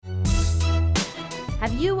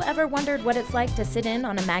Have you ever wondered what it's like to sit in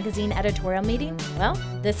on a magazine editorial meeting? Well,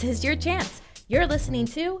 this is your chance. You're listening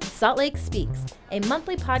to Salt Lake Speaks, a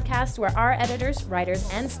monthly podcast where our editors, writers,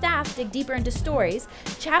 and staff dig deeper into stories,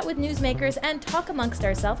 chat with newsmakers, and talk amongst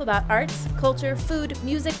ourselves about arts, culture, food,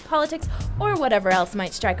 music, politics, or whatever else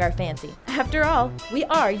might strike our fancy. After all, we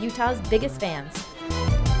are Utah's biggest fans.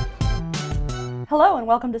 Hello and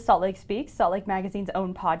welcome to Salt Lake Speaks, Salt Lake Magazine's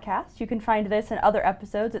own podcast. You can find this and other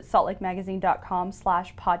episodes at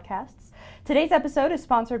saltlakemagazine.com/podcasts. Today's episode is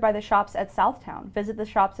sponsored by the Shops at Southtown. Visit the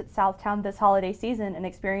Shops at Southtown this holiday season and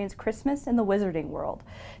experience Christmas in the Wizarding World.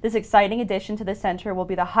 This exciting addition to the center will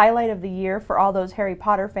be the highlight of the year for all those Harry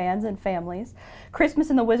Potter fans and families. Christmas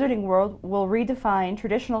in the Wizarding World will redefine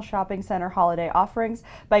traditional shopping center holiday offerings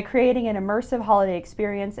by creating an immersive holiday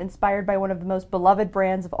experience inspired by one of the most beloved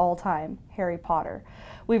brands of all time, Harry Potter.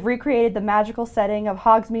 We've recreated the magical setting of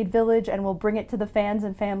Hogsmeade Village and will bring it to the fans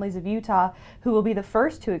and families of Utah who will be the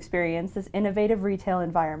first to experience this innovative retail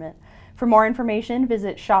environment. For more information,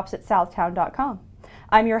 visit shopsatsouthtown.com.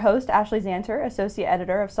 I'm your host, Ashley Zanter, Associate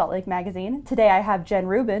Editor of Salt Lake Magazine. Today I have Jen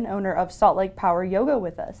Rubin, owner of Salt Lake Power Yoga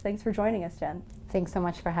with us. Thanks for joining us, Jen. Thanks so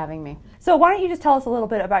much for having me. So why don't you just tell us a little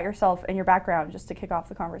bit about yourself and your background just to kick off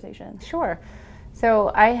the conversation? Sure.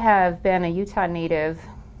 So I have been a Utah native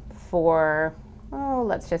for,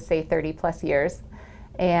 let's just say 30 plus years.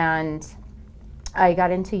 And I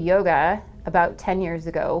got into yoga about 10 years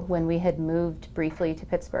ago when we had moved briefly to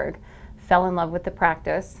Pittsburgh, fell in love with the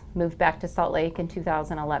practice, moved back to Salt Lake in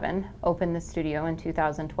 2011, opened the studio in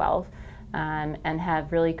 2012, and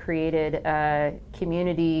have really created a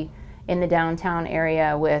community in the downtown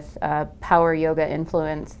area with power yoga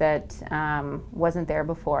influence that wasn't there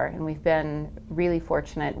before. And we've been really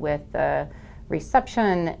fortunate with the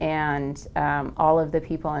reception and all of the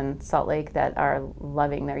people in Salt Lake that are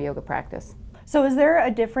loving their yoga practice. So is there a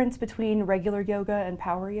difference between regular yoga and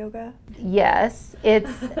power yoga? Yes, it's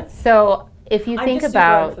so if you think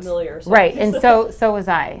about right, and so was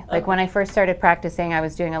I. Like when I first started practicing, I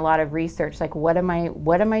was doing a lot of research. Like what am I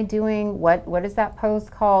doing? What is that pose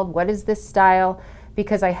called? What is this style?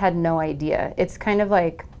 Because I had no idea. It's kind of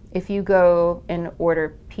like if you go and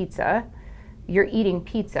order pizza, you're eating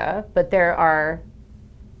pizza, but there are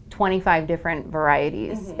 25 different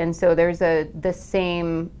varieties, and so there's the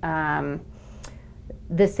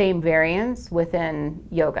same variance within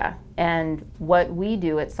yoga. And what we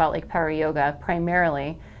do at Salt Lake Power Yoga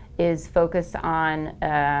primarily is focus on,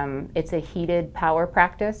 it's a heated power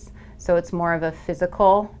practice. So it's more of a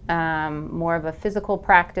physical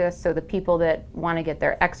practice. So the people that want to get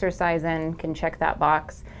their exercise in can check that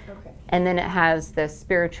box. Okay. And then it has the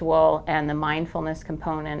spiritual and the mindfulness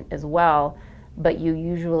component as well. But you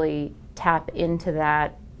usually tap into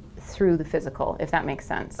that through the physical, if that makes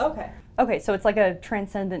sense. Okay, so it's like a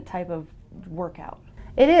transcendent type of workout.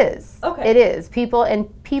 It is. Okay. It is. People,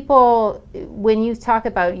 when you talk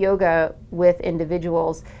about yoga with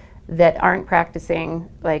individuals that aren't practicing,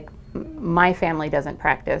 like my family doesn't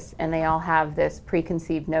practice, and they all have this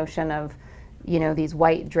preconceived notion of, these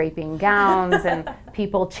white draping gowns and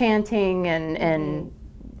people chanting and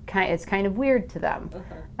it's kind of weird to them.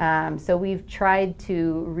 So we've tried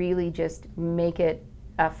to really just make it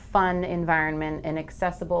a fun environment, an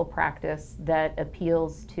accessible practice that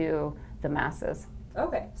appeals to the masses.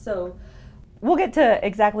 Okay, so we'll get to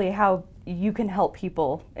exactly how you can help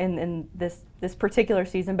people in this particular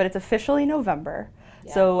season, but it's officially November.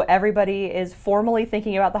 Yeah. So everybody is formally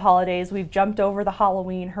thinking about the holidays. We've jumped over the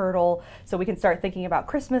Halloween hurdle, so we can start thinking about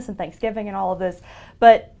Christmas and Thanksgiving and all of this.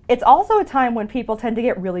 But it's also a time when people tend to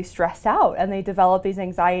get really stressed out and they develop these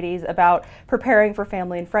anxieties about preparing for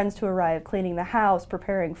family and friends to arrive, cleaning the house,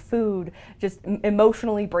 preparing food, just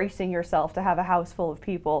emotionally bracing yourself to have a house full of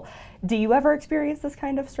people. Do you ever experience this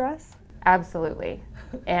kind of stress? Absolutely.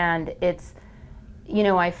 And it's,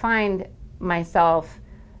 I find myself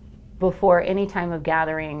before any time of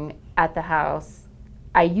gathering at the house,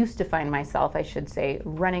 I used to find myself, I should say,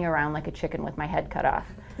 running around like a chicken with my head cut off.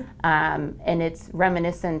 And it's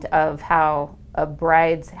reminiscent of how a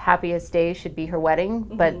bride's happiest day should be her wedding,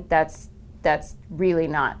 but that's really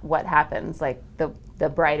not what happens. Like the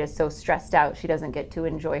bride is so stressed out, she doesn't get to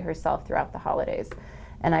enjoy herself throughout the holidays.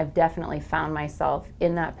 And I've definitely found myself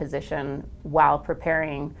in that position while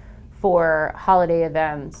preparing for holiday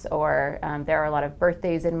events, or there are a lot of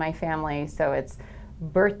birthdays in my family, so it's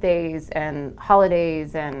birthdays and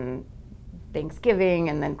holidays and Thanksgiving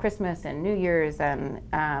and then Christmas and New Year's, and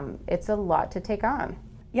it's a lot to take on.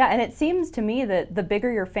 Yeah, and it seems to me that the bigger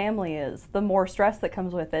your family is, the more stress that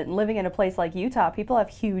comes with it. And living in a place like Utah, people have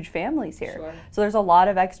huge families here. Sure. So there's a lot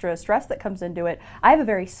of extra stress that comes into it. I have a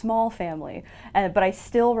very small family, but I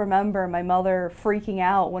still remember my mother freaking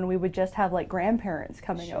out when we would just have like grandparents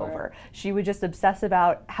coming Sure. over. She would just obsess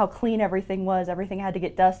about how clean everything was, everything had to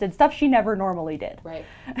get dusted, stuff she never normally did. Right,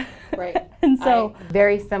 right. And so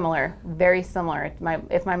very similar, very similar.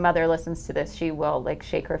 If my mother listens to this, she will like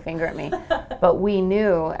shake her finger at me. But we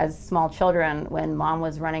knew as small children when mom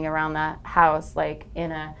was running around the house like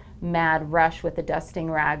in a mad rush with a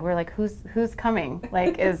dusting rag, we're like, who's coming?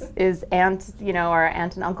 Like is aunt, our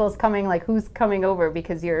aunt and uncle's coming? Like who's coming over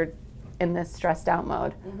because you're in this stressed out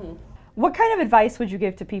mode? Mm-hmm. What kind of advice would you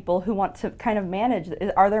give to people who want to kind of manage?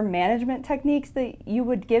 Are there management techniques that you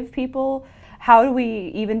would give people? How do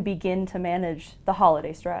we even begin to manage the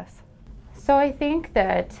holiday stress? So I think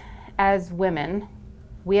that as women,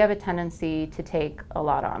 we have a tendency to take a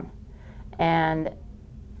lot on, and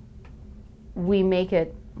we make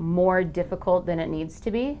it more difficult than it needs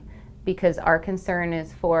to be because our concern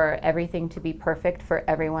is for everything to be perfect for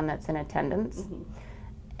everyone that's in attendance. Mm-hmm.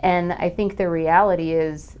 And I think the reality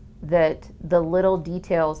is that the little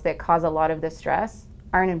details that cause a lot of the stress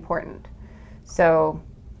aren't important. So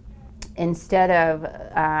instead of,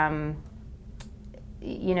 I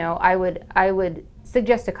would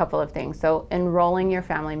suggest a couple of things. So enrolling your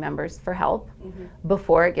family members for help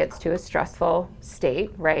before it gets to a stressful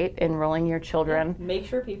state, right? Enrolling your children. Make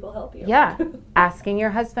sure people help you. Yeah. Asking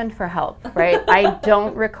your husband for help, right? I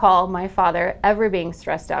don't recall my father ever being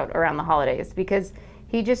stressed out around the holidays because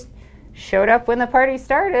he just showed up when the party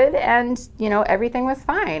started and, everything was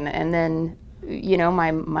fine. And then,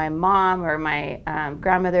 my mom or my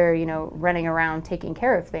grandmother, running around taking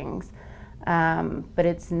care of things. But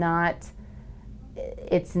it's not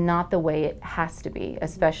the way it has to be,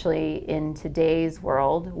 especially in today's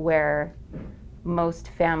world where most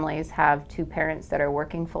families have two parents that are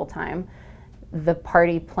working full time. The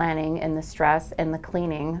party planning and the stress and the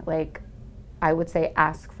cleaning, like I would say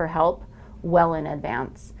ask for help well in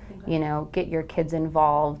advance. Okay. Get your kids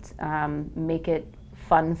involved, make it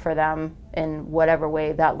fun for them in whatever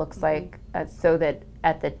way that looks like, so that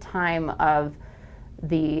at the time of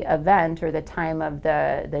the event or the time of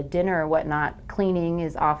the dinner or whatnot, cleaning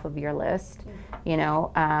is off of your list.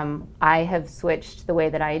 I have switched the way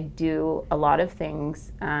that I do a lot of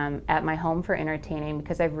things at my home for entertaining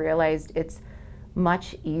because I've realized it's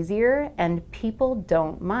much easier and people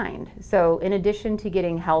don't mind. So in addition to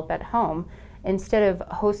getting help at home, instead of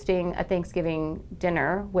hosting a Thanksgiving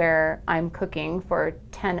dinner where I'm cooking for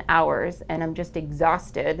 10 hours and I'm just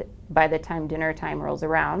exhausted by the time dinner time rolls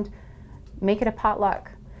around, make it a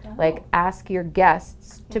potluck. Oh. Like ask your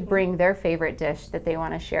guests to bring their favorite dish that they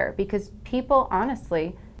want to share because people,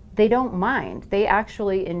 honestly, they don't mind. They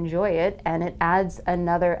actually enjoy it, and it adds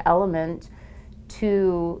another element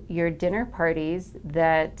to your dinner parties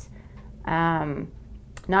that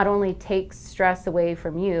not only takes stress away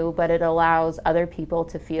from you, but it allows other people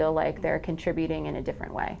to feel like they're contributing in a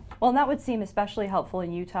different way. Well, and that would seem especially helpful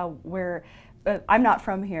in Utah where I'm not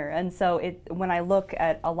from here, and so when I look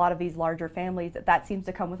at a lot of these larger families, that seems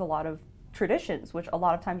to come with a lot of traditions, which a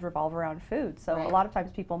lot of times revolve around food. So right. A lot of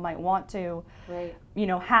times people might want to, right.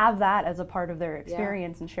 Have that as a part of their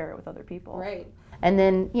experience and share it with other people. Right. And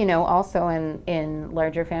then, also in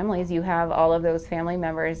larger families, you have all of those family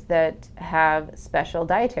members that have special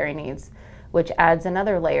dietary needs, which adds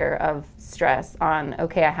another layer of stress on,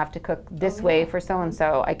 okay, I have to cook this way for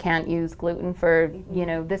so-and-so. I can't use gluten for,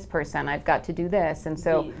 this person. I've got to do this. And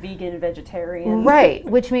so vegan, vegetarian. Right,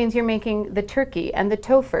 which means you're making the turkey and the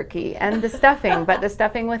tofurkey and the stuffing, but the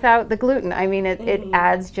stuffing without the gluten. I mean, it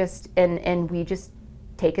adds just, and we just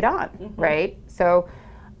take it on, right? So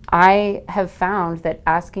I have found that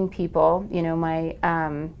asking people, my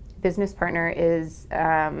business partner is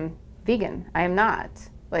vegan. I am not.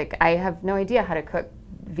 Like, I have no idea how to cook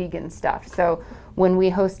vegan stuff. So when we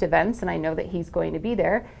host events and I know that he's going to be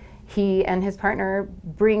there, he and his partner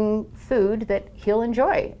bring food that he'll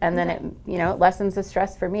enjoy. And then it lessens the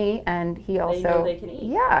stress for me, and he also, they know they can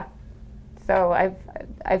eat. Yeah. So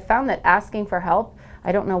I've found that asking for help,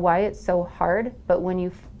 I don't know why it's so hard, but when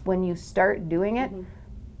you start doing it,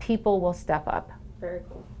 people will step up. Very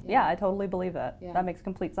cool. Yeah, I totally believe that. Yeah. That makes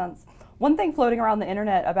complete sense. One thing floating around the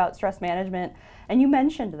internet about stress management, and you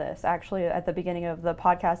mentioned this actually at the beginning of the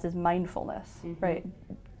podcast, is mindfulness, right?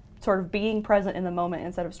 Sort of being present in the moment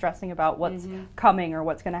instead of stressing about what's coming or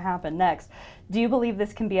what's going to happen next. Do you believe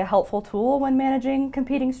this can be a helpful tool when managing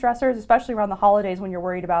competing stressors, especially around the holidays when you're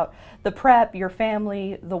worried about the prep, your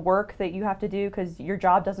family, the work that you have to do, because your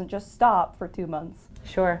job doesn't just stop for 2 months?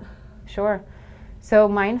 Sure. So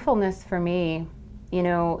mindfulness for me, you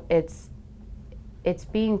know, it's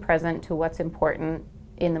being present to what's important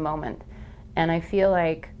in the moment. And I feel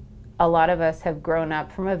like a lot of us have grown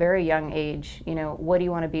up from a very young age, you know, what do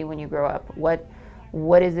you want to be when you grow up?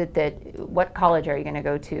 What is it what college are you going to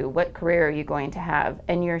go to? What career are you going to have?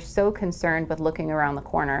 And you're so concerned with looking around the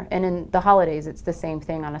corner. And in the holidays, it's the same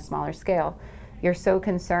thing on a smaller scale. You're so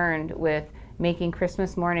concerned with making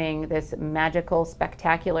Christmas morning this magical,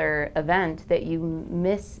 spectacular event that you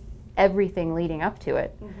miss everything leading up to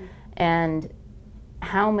it. Mm-hmm. And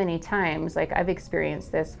how many times, like I've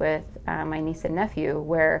experienced this with my niece and nephew,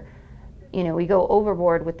 where, you know, we go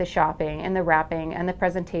overboard with the shopping and the wrapping and the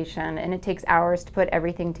presentation, and it takes hours to put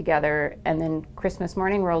everything together, and then Christmas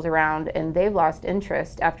morning rolls around and they've lost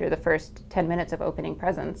interest after the first 10 minutes of opening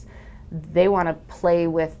presents. They want to play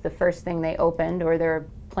with the first thing they opened, or they're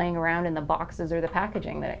playing around in the boxes or the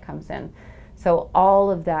packaging that it comes in. So all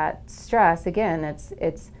of that stress, again,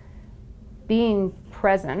 it's being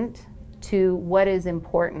present to what is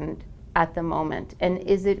important at the moment. And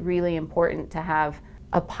is it really important to have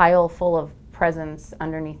a pile full of presents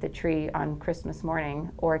underneath the tree on Christmas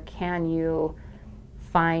morning? Or can you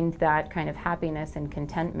find that kind of happiness and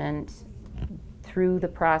contentment through the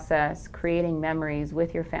process, creating memories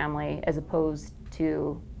with your family, as opposed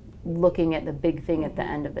to looking at the big thing at the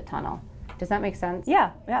end of the tunnel? Does that make sense?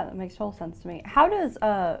 Yeah, that makes total sense to me. How does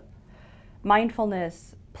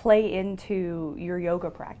mindfulness play into your yoga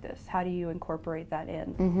practice? How do you incorporate that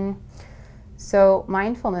in? Mm-hmm. So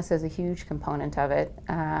mindfulness is a huge component of it.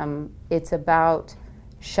 It's about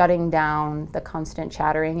shutting down the constant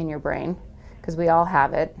chattering in your brain, because we all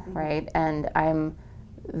have it, mm-hmm. right? And I'm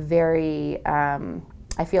very,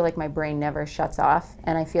 I feel like my brain never shuts off,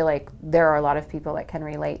 and I feel like there are a lot of people that can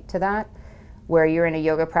relate to that, where you're in a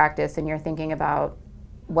yoga practice and you're thinking about,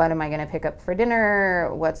 what am I going to pick up for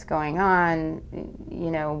dinner? What's going on?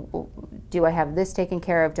 You know, do I have this taken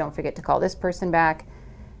care of? Don't forget to call this person back.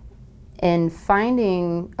 And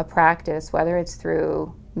finding a practice, whether it's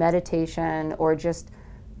through meditation or just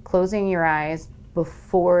closing your eyes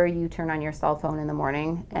before you turn on your cell phone in the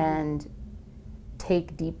morning and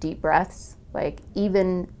take deep, deep breaths, like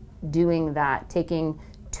even doing that, taking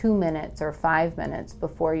 2 minutes or 5 minutes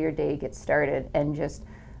before your day gets started, and just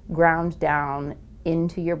ground down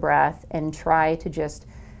into your breath and try to just,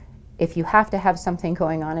 if you have to have something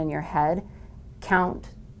going on in your head, count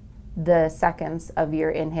the seconds of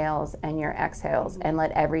your inhales and your exhales, and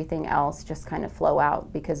let everything else just kind of flow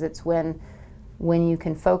out. Because it's when you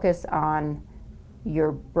can focus on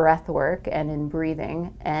your breath work and in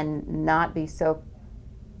breathing, and not be so,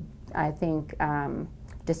 I think,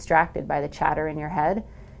 distracted by the chatter in your head,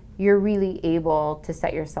 you're really able to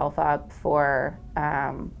set yourself up for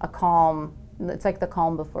a calm. It's like the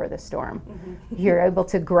calm before the storm. Mm-hmm. You're able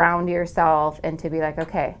to ground yourself and to be like,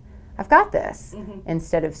 okay, I've got this, mm-hmm.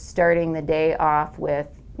 instead of starting the day off with,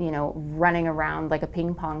 you know, running around like a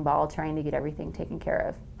ping pong ball trying to get everything taken care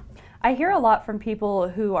of. I hear a lot from people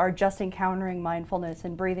who are just encountering mindfulness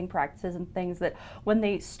and breathing practices and things, that when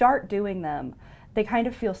they start doing them, they kind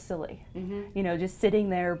of feel silly. Mm-hmm. You know, just sitting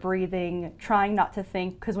there, breathing, trying not to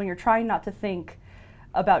think, because when you're trying not to think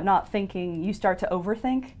about not thinking, you start to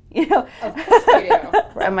overthink, you know. Of course you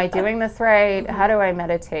do. Am I doing this right? How do I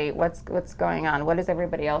meditate? What's going on? What is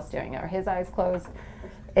everybody else doing? Are his eyes closed?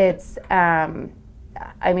 It's, I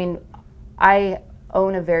mean, I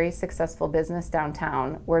own a very successful business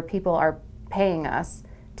downtown where people are paying us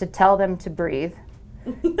to tell them to breathe,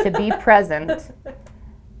 to be present,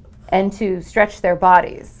 and to stretch their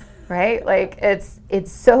bodies, right? Like it's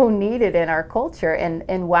so needed in our culture,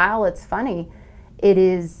 and while it's funny, it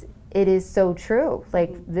is so true.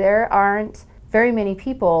 Like there aren't very many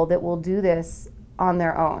people that will do this on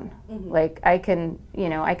their own. Mm-hmm. Like I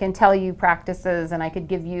can tell you practices, and I could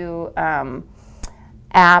give you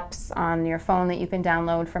apps on your phone that you can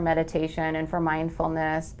download for meditation and for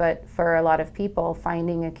mindfulness. But for a lot of people,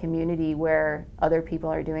 finding a community where other people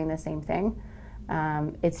are doing the same thing,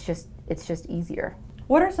 it's just easier.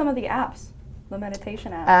 What are some of the apps, the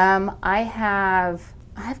meditation apps?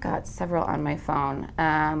 I've got several on my phone.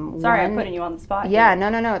 Sorry, I'm putting you on the spot. Yeah,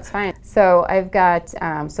 no, it's fine. So I've got,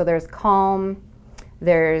 so there's Calm.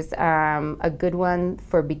 There's a good one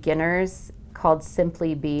for beginners called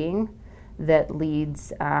Simply Being that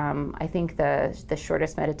leads, I think the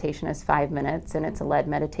shortest meditation is 5 minutes, and it's a lead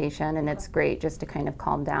meditation, and it's great just to kind of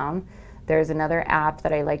calm down. There's another app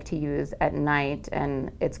that I like to use at night,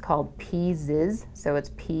 and it's called Pzizz, so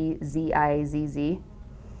it's P-Z-I-Z-Z,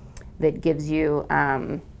 that gives you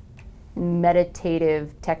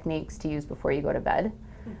meditative techniques to use before you go to bed.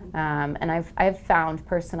 Mm-hmm. And I've found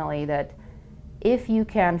personally that if you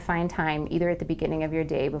can find time either at the beginning of your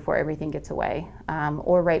day before everything gets away,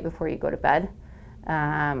 or right before you go to bed,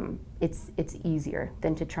 it's easier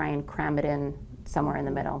than to try and cram it in somewhere in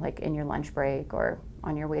the middle, like in your lunch break or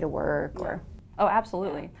on your way to work. Or Oh,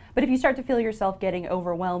 absolutely. But if you start to feel yourself getting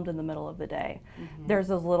overwhelmed in the middle of the day, there's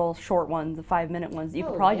those little short ones, the 5-minute ones, you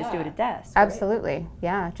could probably just do it at desk. Absolutely, right?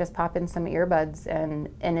 Yeah, just pop in some earbuds,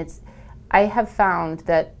 and it's, I have found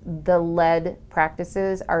that the lead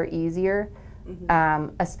practices are easier,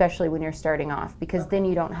 especially when you're starting off, because then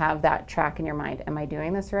you don't have that track in your mind. Am I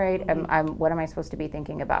doing this right? What am I supposed to be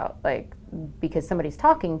thinking about? Like, because somebody's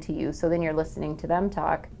talking to you, so then you're listening to them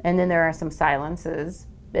talk, and then there are some silences,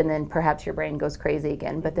 and then perhaps your brain goes crazy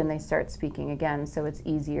again, but then they start speaking again, so it's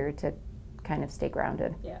easier to kind of stay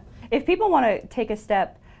grounded. Yeah. If people want to take a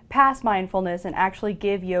step past mindfulness and actually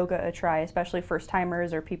give yoga a try, especially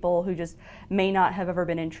first-timers or people who just may not have ever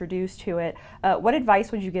been introduced to it, what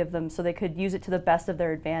advice would you give them so they could use it to the best of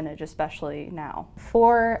their advantage, especially now?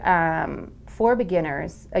 For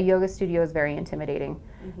beginners, a yoga studio is very intimidating,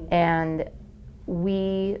 and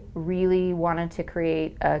we really wanted to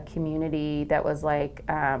create a community that was like,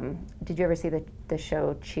 did you ever see the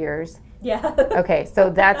show Cheers? Yeah. Okay, so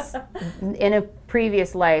that's, in a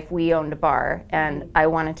previous life, we owned a bar, and I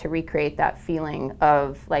wanted to recreate that feeling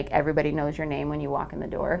of like everybody knows your name when you walk in the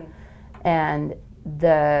door. And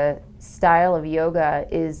the style of yoga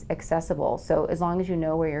is accessible. So as long as you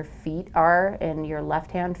know where your feet are and your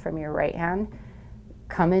left hand from your right hand,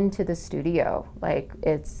 come into the studio. Like,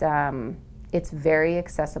 it's very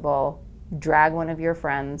accessible. Drag one of your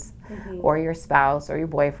friends or your spouse or your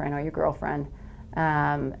boyfriend or your girlfriend,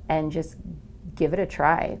 and just give it a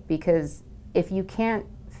try. Because if you can't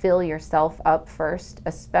fill yourself up first,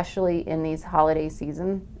 especially in these holiday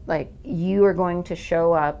seasons, like, you are going to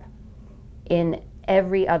show up in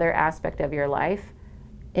every other aspect of your life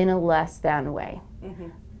in a less than way.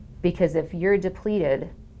 Because if you're depleted,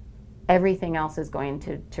 everything else is going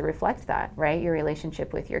to reflect that, right? Your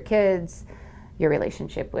relationship with your kids, your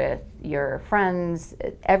relationship with your friends,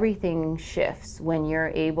 everything shifts when you're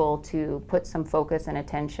able to put some focus and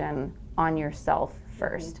attention on yourself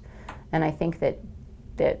first. And I think that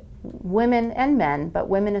women and men, but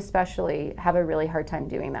women especially, have a really hard time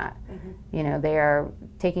doing that. You know, they are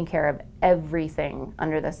taking care of everything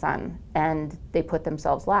under the sun, and they put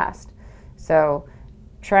themselves last. So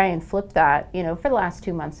try and flip that, you know, for the last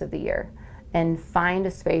 2 months of the year, and find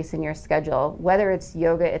a space in your schedule, whether it's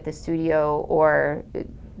yoga at the studio or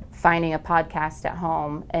finding a podcast at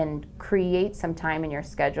home, and create some time in your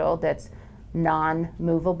schedule that's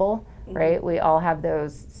non-movable, right? We all have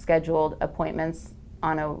those scheduled appointments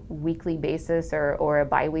on a weekly basis or a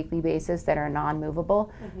bi-weekly basis that are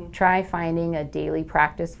non-movable. Try finding a daily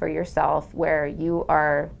practice for yourself where you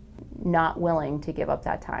are not willing to give up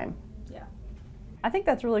that time. I think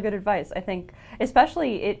that's really good advice. I think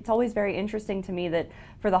especially it's always very interesting to me that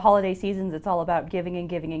for the holiday seasons, it's all about giving and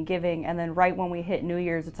giving and giving. And then right when we hit New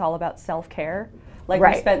Year's, it's all about self-care. Like,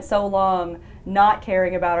 we spent so long not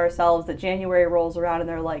caring about ourselves that January rolls around and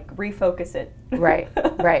they're like, refocus it. Right.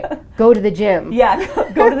 Go to the gym. Yeah,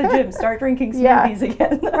 go to the gym. Start drinking smoothies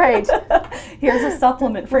again. Right. Here's a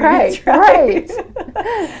supplement for you to try.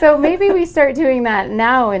 So maybe we start doing that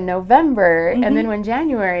now in November, and then when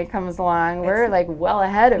January comes along, we're like well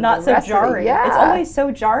ahead of not the rest so jarring. Of It's always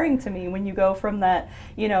so jarring to me when you go from that,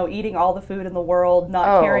 you know, eating all the food in the world,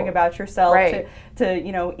 not caring about yourself, to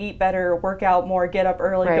you know, eat better, work out more, get up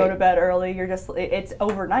early, go to bed early. You're just, it's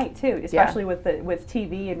overnight too, especially with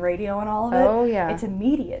TV and radio and all of it. Oh yeah, it's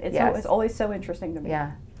immediate. It's always so interesting to me.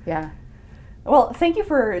 Yeah. Well, thank you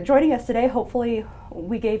for joining us today. Hopefully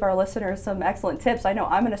we gave our listeners some excellent tips. I know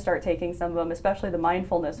I'm going to start taking some of them, especially the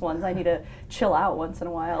mindfulness ones. I need to chill out once in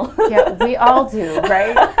a while. Yeah, we all do,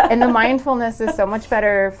 right? And the mindfulness is so much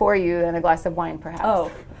better for you than a glass of wine, perhaps.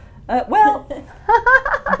 Oh, well,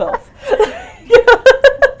 both.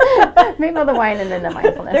 Maybe the wine and then the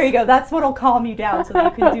mindfulness. There you go. That's what'll calm you down so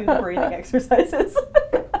that you can do the breathing exercises.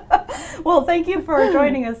 Well, thank you for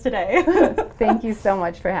joining us today. Thank you so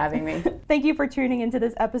much for having me. Thank you for tuning into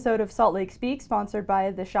this episode of Salt Lake Speaks, sponsored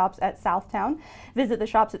by the Shops at Southtown. Visit the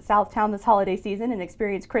Shops at Southtown this holiday season and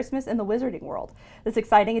experience Christmas in the Wizarding World. This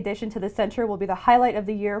exciting addition to the center will be the highlight of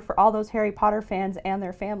the year for all those Harry Potter fans and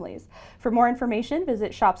their families. For more information,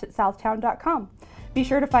 visit shopsatSouthtown.com. Be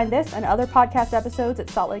sure to find this and other podcast episodes at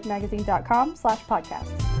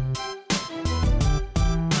saltlakemagazine.com/podcast.